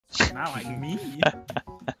Not like me.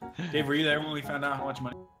 Dave, were you there when we found out how much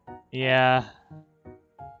money? Yeah.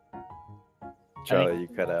 Charlie, you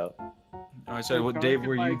cut out. Oh, I said, well, Dave,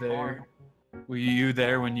 were you there? Were you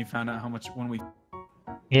there when you found out how much when we?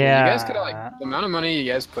 Yeah. You guys could have, like, the amount of money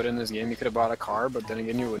you guys put in this game, you could have bought a car, but then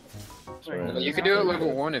again, you would. Right. You could do it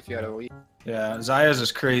level 1 if you had a lead. Yeah, Zaya's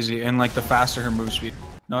is crazy, and like the faster her move speed.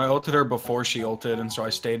 No, I ulted her before she ulted, and so I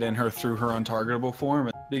stayed in her through her untargetable form.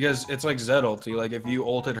 Because it's like Zed ulti, like if you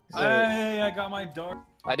ulted her. Hey, I got my dark.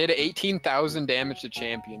 I did 18,000 damage to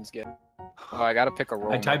champions get. Oh, I gotta pick a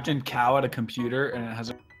roll. I typed in cow at a computer, and it has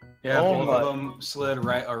a. Yeah, Oh both my. of them slid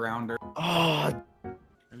right around her. Oh,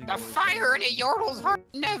 The fire in a Yordle's heart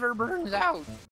never burns out.